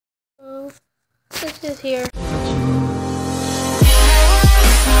This is here.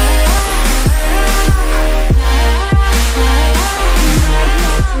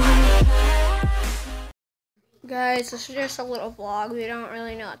 Guys, this is just a little vlog. We don't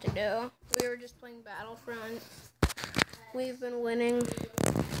really know what to do. We were just playing Battlefront. We've been winning,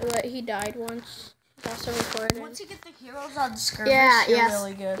 but he died once. He's also recording. Once you get the heroes on skirmish, you're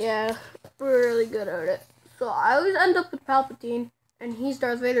really good. Yeah, we're really good at it. So I always end up with Palpatine, and he's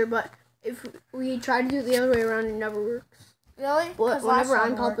Darth Vader, but if we try to do it the other way around, it never works. Really? But whenever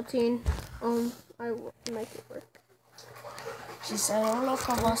I'm Palpatine, I will make it work. She said, "Oh look,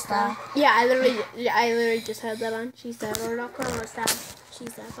 como está." Yeah, I literally just had that on. She said, "Oh look, como está." She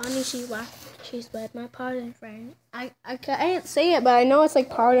said, "Funny, she's with my partner friend." I can't say it, but I know it's like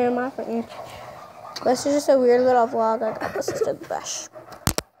partner and my friend. This is just a weird little vlog. I got this is the best.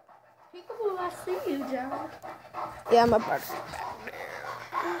 Peekaboo, I see you, John. Yeah, my partner.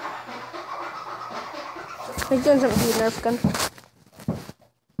 He's doing something to the Nerf gun.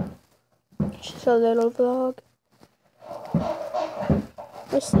 Just a little vlog.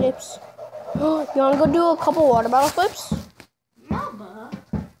 With slips. You wanna go do a couple water bottle flips? Mama.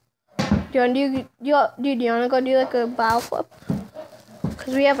 Do you wanna go do like a bottle flip?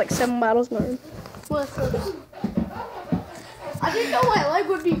 Cause we have like 7 bottles in our room. What flips? I didn't know my leg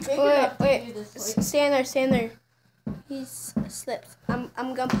would be big enough to do this. Stand there. He's slips.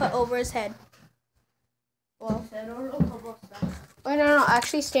 I'm gonna put over his head. Well. Oh no,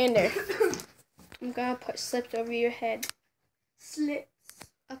 actually stand there. I'm gonna put slips over your head. Slips.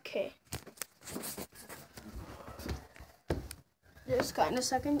 Okay. Just got in a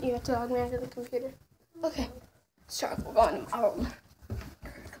second. You have to log me onto the computer. Okay. Start. We're going to my room.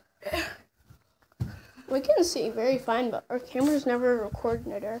 We can see very fine, but our camera's never recorded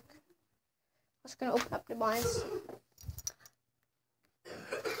in the dark. I'm just gonna open up the blinds.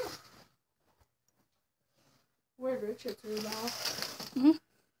 Where'd Richard through now? Mm-hmm.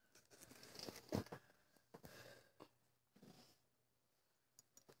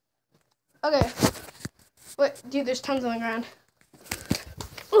 Okay. Wait, dude, there's tons on the ground.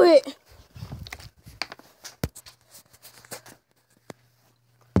 Wait.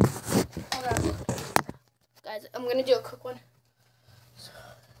 Hold on. Guys, I'm gonna do a quick one.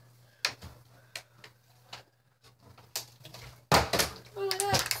 Oh my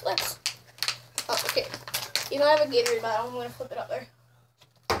god, flips. Oh, okay. You don't have a Gatorade bottle, I'm gonna flip it up there.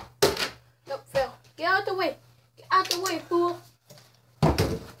 Nope, fail. Get out the way. Get out the way, fool.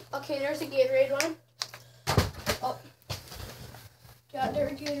 Okay, there's a Gatorade one. Oh. Got there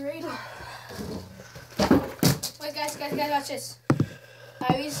a Gatorade. Wait, guys, watch this. I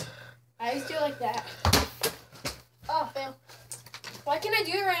always do it like that. Oh, fail. Why can't I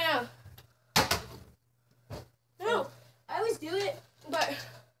do it right now? No, I always do it, but...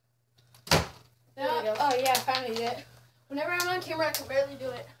 No, oh, yeah, I finally did it. Whenever I'm on camera, I can barely do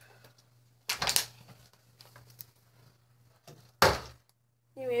it.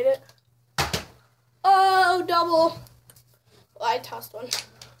 You made it. Oh, double. Well, I tossed one.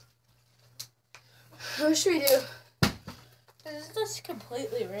 What should we do? This is just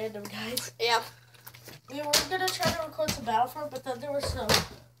completely random, guys. Yeah. We were gonna try to record some Battlefront, but then there was some.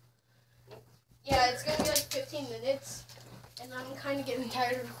 Yeah, it's gonna be like 15 minutes. And I'm kind of getting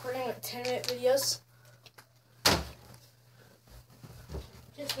tired of recording like 10-minute videos.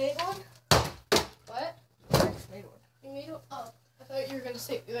 Just made one? What? I just made one. You made one? Oh, I thought you were gonna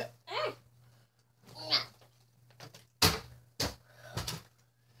say that.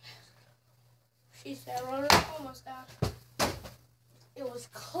 She said, "Run it almost out." It was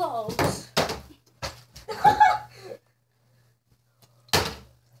close.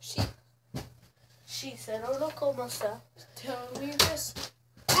 She said, "Oh look, almost out." Tell me this.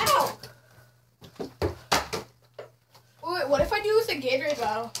 Ow! Wait, what if I do with a Gatorade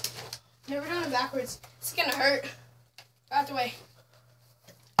bottle? Never done it backwards. It's gonna hurt. Out the way.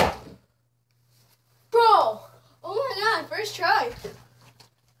 Bro! Oh my god, first try.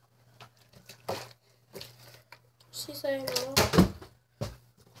 She said, no.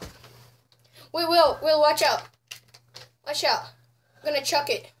 Wait, Will, watch out. Watch out. I'm gonna chuck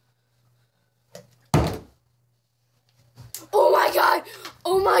it. Oh my god!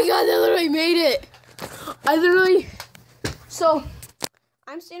 Oh my god, that literally made it! So,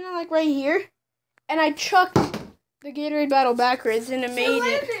 I'm standing like right here, and I chucked the Gatorade bottle backwards, and it made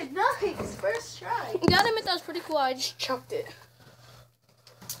it. Nice, first try. You gotta admit that was pretty cool. I just chucked it.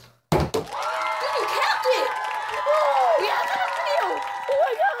 Dude, you capped it! Oh, we have that video! Oh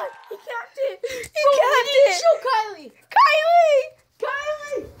my god, he capped it! He capped it! Show Kylie!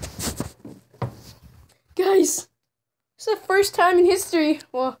 Guys, it's the first time in history,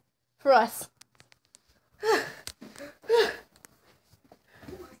 well, for us,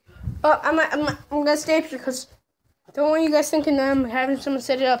 Oh, I'm gonna stay up here because don't want you guys thinking that I'm having someone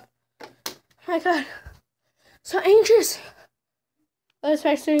set it up. Oh my God, so anxious. I was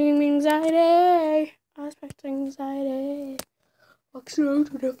expecting anxiety. Walk through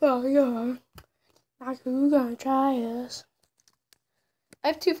to the fire. Like who gonna try us? I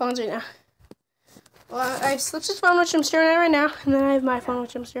have two phones right now. Well, I have Slip's phone, which I'm staring at right now, and then I have my phone,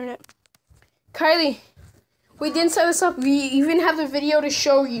 which I'm staring at. Kylie, we didn't set this up. We even have the video to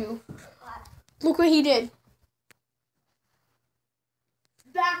show you. Look what he did.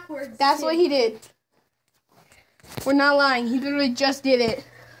 Backwards. That's what he did. We're not lying. He literally just did it.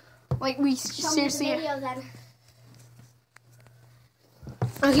 Like, we seriously... Video, then.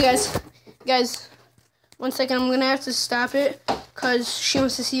 Okay, guys, 1 second. I'm gonna have to stop it because she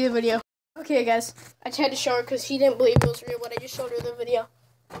wants to see the video. Okay, guys, I tried to show her because she didn't believe it was real, but I just showed her the video.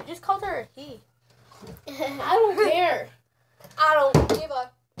 I just called her a he. I don't care. I don't give a.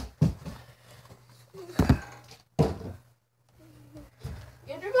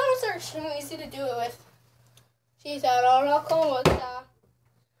 Your brothers are extremely easy to do it with. She said, "Oh, no, como está?"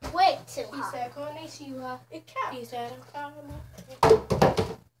 Wait, too She hot. said, "Konnichiwa." It counts. She said,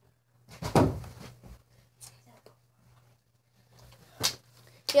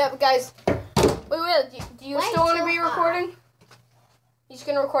 "Yeah, guys. Wait. Do you Wait still want to till be recording? He's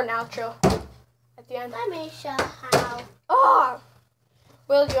gonna record an outro at the end. Let me show how. Oh.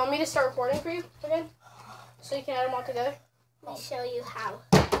 Will, do you want me to start recording for you again, so you can add them all together? Let me show you how.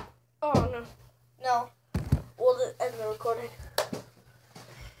 Oh no. No. We'll end the recording.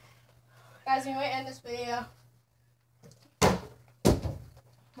 Guys, we might end this video.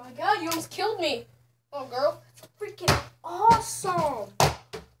 My God, you almost killed me. Oh, girl. Freaking awesome.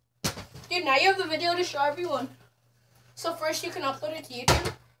 Dude, now you have the video to show everyone. So first you can upload it to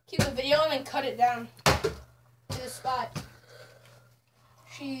YouTube, keep the video, and then cut it down to the spot.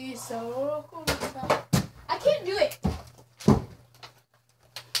 She's so cool. I can't do it.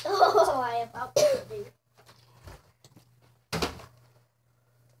 Oh, I about to do.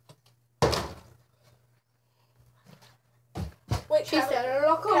 Wait, She said,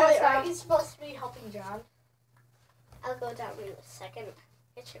 Kylie, are you supposed to be helping John? I'll go down in a second.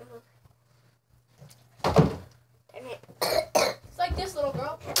 Get your move. Damn it. It's like this, little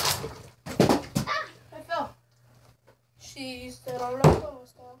girl. Ah, I fell. She said,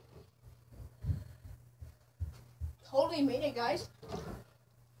 totally made it, guys.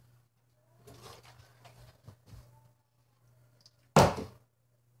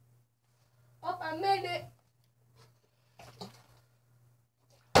 Oh, I made it.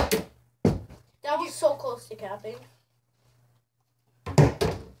 That was so close to capping.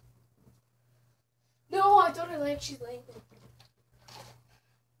 No, I thought she's laying.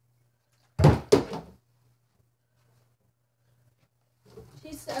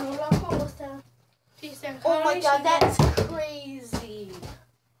 She said, hola, ¿cómo está? She said, Oh my "Hi," God, she that's said- crazy.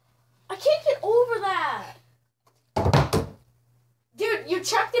 I can't get over that. Dude, you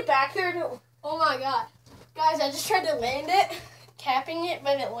chucked it back there. Oh my God. Guys, I just tried to land it, capping it,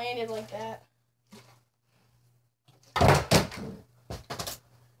 but it landed like that.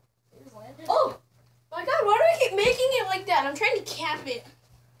 Oh my God, why do I keep making it like that? I'm trying to cap it.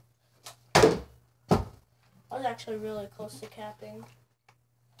 I was actually really close to capping.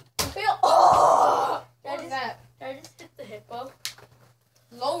 Oh! Did What was that? I just hit the hippo?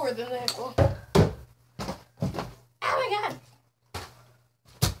 Lower than the hippo. Oh my God.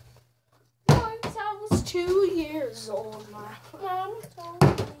 Once I was 2 years old, my mom told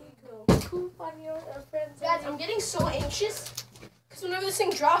me go poop on your friends. Guys, I'm getting so anxious because whenever this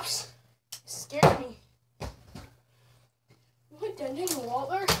thing drops, it scares me. Am I denting the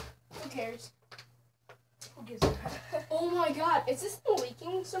water? Who cares? Who gives a crap? Oh my God, is this thing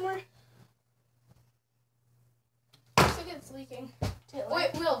leaking somewhere? Looks like it's leaking.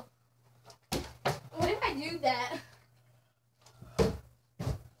 Wait, Will. What if I do that?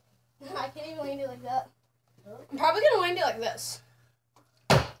 I can't even land it like that. I'm probably gonna land it like this.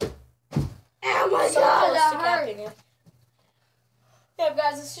 Oh my So God, close that to hurt. capping it. Yeah,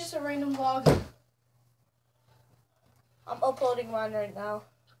 guys, it's just a random vlog. I'm uploading mine right now.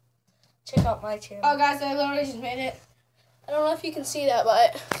 Check out my channel. Oh, guys, I literally just made it. I don't know if you can see that,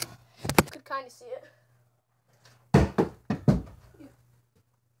 but you could kind of see it. You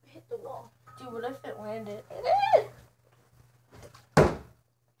hit the wall. Dude, what if it landed?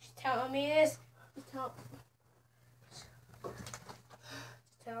 She's telling me this.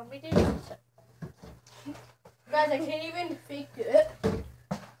 Tell me this. Guys, I can't even fake it.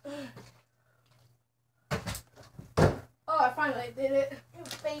 Oh, I finally did it. You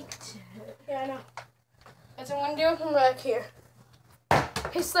faked it. Yeah, I know. That's what I'm gonna do from back here.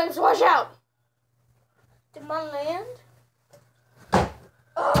 Hey, Slims, watch out! Did mine land?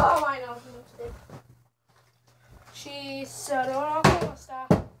 Oh, I know. She said, "Oh, no,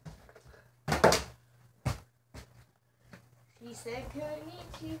 stop." She said,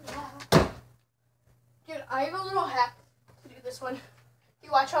 "Konnichiwa." Dude, I have a little hack to do this one. You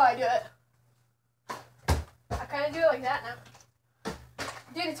watch how I do it. I kind of do it like that now.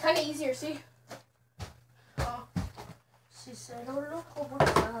 Dude, it's kind of easier, see? Oh. She said, "Oh,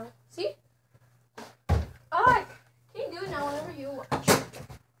 no, See? Oh, I can do it now whenever you watch.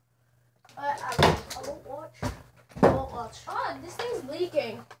 I won't watch. I won't watch. Oh, this thing's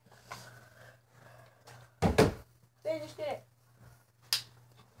leaking. They just did it.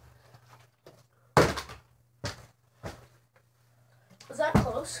 Was that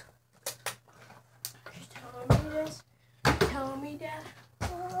close? She's telling me this. Telling me that.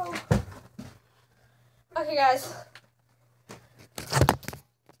 Oh. Okay, guys.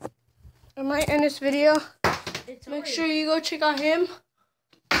 I might end this video. Make sure you go check out him.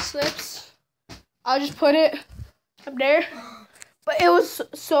 Slips. I'll just put it up there. But it was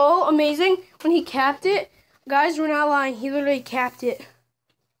so amazing when he capped it. Guys, we're not lying. He literally capped it.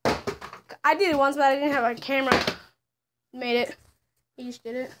 I did it once, but I didn't have a camera. Made it. He just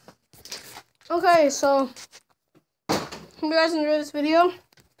did it. Okay, so hope you guys enjoyed this video.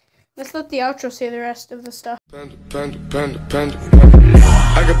 Let's let the outro say the rest of the stuff. Panda, panda, panda, panda.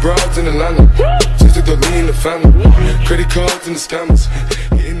 I got broads in Atlanta. Just to throw me in the family. Credit cards and the scammers.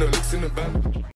 Getting no licks in the band.